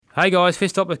Hey guys,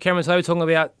 Fist Up with Cameron. So we're talking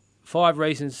about 5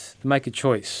 reasons to make a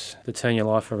choice to turn your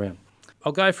life around.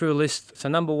 I'll go through a list. So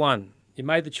number 1, you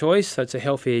made the choice, so it's a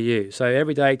healthier you. So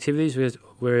everyday activities,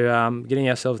 we're getting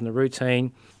ourselves in the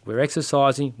routine, we're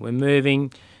exercising, we're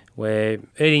moving, we're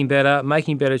eating better,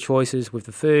 making better choices with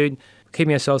the food,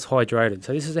 keeping ourselves hydrated.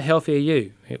 So this is a healthier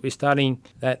you. We're starting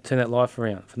that, turn that life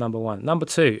around for number 1. Number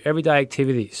 2, everyday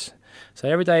activities. So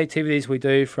everyday activities we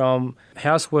do, from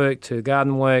housework to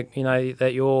garden work,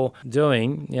 that you're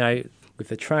doing, with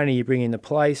the training you bring into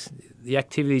place, the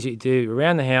activities that you do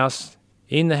around the house,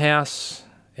 in the house,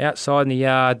 outside in the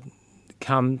yard,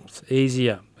 comes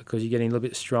easier because you're getting a little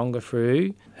bit stronger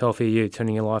through healthier you,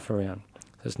 turning your life around.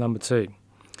 That's number 2.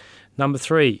 Number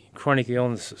 3, chronic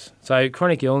illnesses. So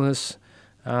chronic illness,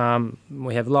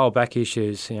 we have lower back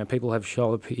issues, people have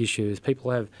shoulder issues,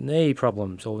 people have knee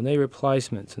problems or knee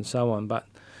replacements and so on. But,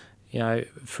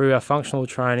 through our functional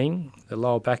training, the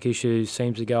lower back issues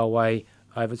seems to go away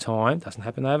over time. Doesn't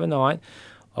happen overnight.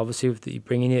 Obviously, if you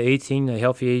bring in your eating, the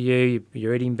healthier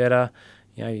you're eating better,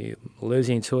 you're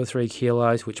losing 2 or 3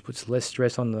 kilos, which puts less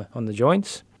stress on the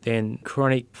joints. Then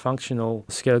chronic functional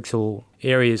skeletal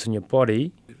areas in your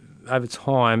body, over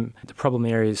time, the problem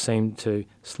areas seem to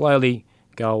slowly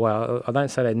go away. I don't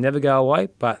say they never go away,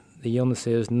 but the illness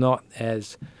there is not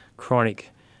as chronic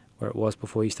where it was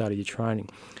before you started your training.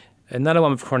 Another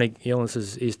one of chronic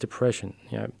illnesses is depression.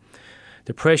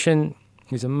 Depression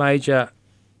is a major,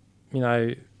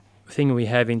 thing we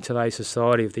have in today's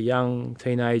society of the young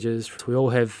teenagers. We all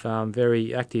have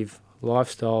very active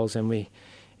lifestyles, and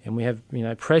we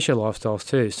have pressure lifestyles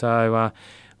too. So,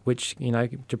 which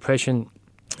depression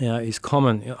is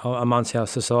common amongst our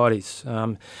societies.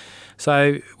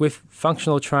 So with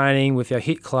functional training, with our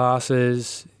HIIT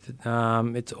classes,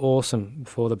 it's awesome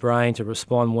for the brain to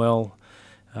respond well.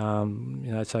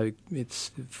 So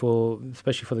it's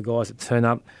especially for the guys that turn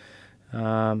up,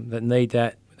 that need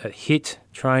that HIIT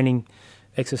training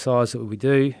exercise that we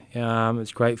do.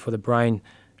 It's great for the brain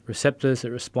receptors that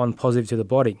respond positive to the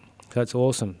body. So that's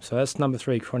awesome. So that's number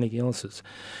 3, chronic illnesses.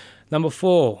 Number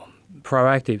 4,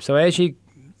 proactive. So as you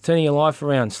turning your life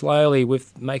around slowly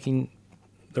with making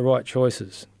the right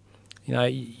choices,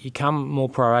 you become more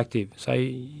proactive. So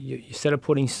instead of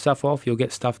putting stuff off, you'll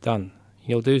get stuff done.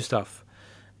 You'll do stuff.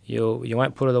 You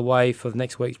won't put it away for the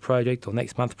next week's project or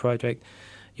next month's project.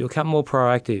 You'll become more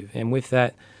proactive, and with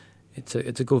that, it's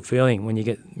a good feeling when you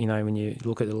get when you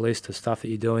look at the list of stuff that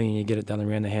you're doing and you get it done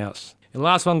around the house. And the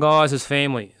last one, guys, is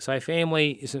family. So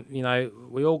family isn't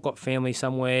we all got family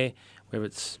somewhere, whether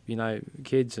it's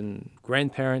kids and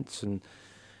grandparents, and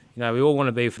we all want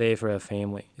to be there for our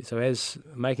family. So as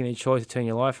making a choice to turn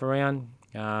your life around,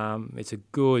 it's a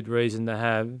good reason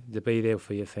to be there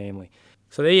for your family.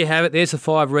 So there you have it. There's the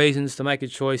 5 reasons to make a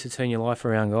choice to turn your life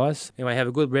around, guys. Anyway, have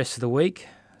a good rest of the week.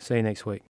 See you next week.